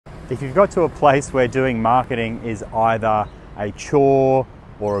if you've got to a place where doing marketing is either a chore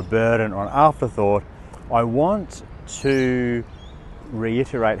or a burden or an afterthought, I want to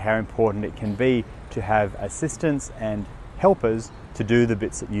reiterate how important it can be to have assistants and helpers to do the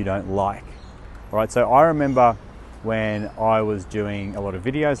bits that you don't like. All right, so I remember when I was doing a lot of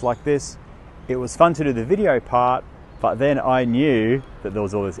videos like this, it was fun to do the video part, but then I knew that there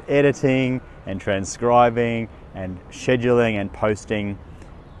was all this editing and transcribing and scheduling and posting.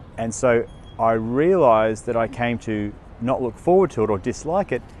 And so I realized that I came to not look forward to it or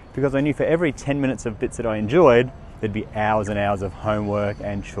dislike it because I knew for every 10 minutes of bits that I enjoyed, there'd be hours and hours of homework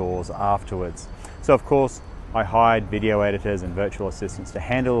and chores afterwards. So of course, I hired video editors and virtual assistants to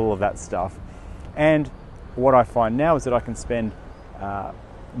handle all of that stuff. And what I find now is that I can spend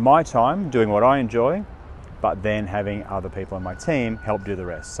my time doing what I enjoy, but then having other people on my team help do the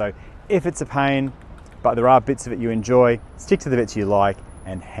rest. So if it's a pain, but there are bits of it you enjoy, stick to the bits you like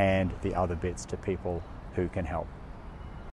and hand the other bits to people who can help.